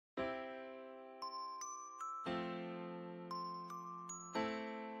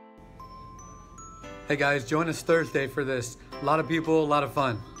Hey guys, join us Thursday for this. A lot of people, a lot of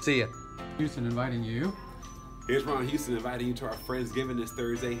fun. See ya. Houston inviting you. Here's Ron Houston inviting you to our Friendsgiving this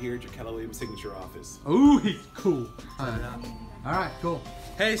Thursday here at your Keller Williams signature office. Ooh, he's cool. All right, cool.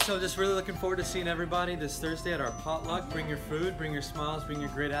 Hey, so just really looking forward to seeing everybody this Thursday at our potluck. Bring your food, bring your smiles, bring your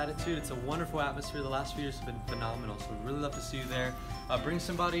great attitude. It's a wonderful atmosphere. The last few years have been phenomenal, so we'd really love to see you there. Bring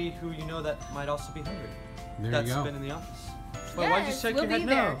somebody who you know that might also be hungry. There That's you go. been in the office. Well, why'd you shake we'll your head be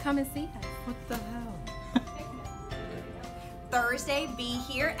there. no? Come and see us. What the hell? Thursday, be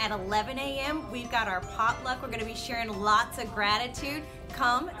here at 11 a.m. We've got our potluck. We're going to be sharing lots of gratitude.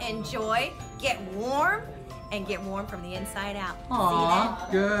 Come, enjoy, get warm, and get warm from the inside out. Aw,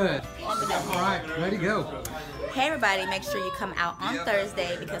 good. All right, ready to go. Hey everybody, make sure you come out on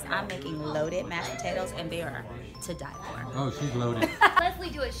Thursday because I'm making loaded mashed potatoes and they are to die for. Oh, she's loaded. Leslie,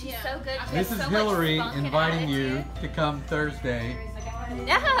 do it. She's so good. She This is Hillary inviting you to come Thursday.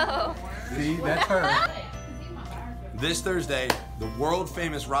 No. See, that's her. This Thursday, the world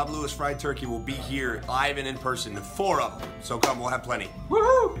famous Rob Lewis fried turkey will be here live and in person, 4 of them. So come, we'll have plenty.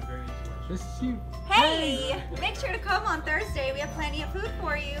 Woohoo! This is you. Hey, make sure to come on Thursday. We have plenty of food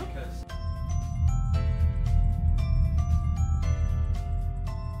for you.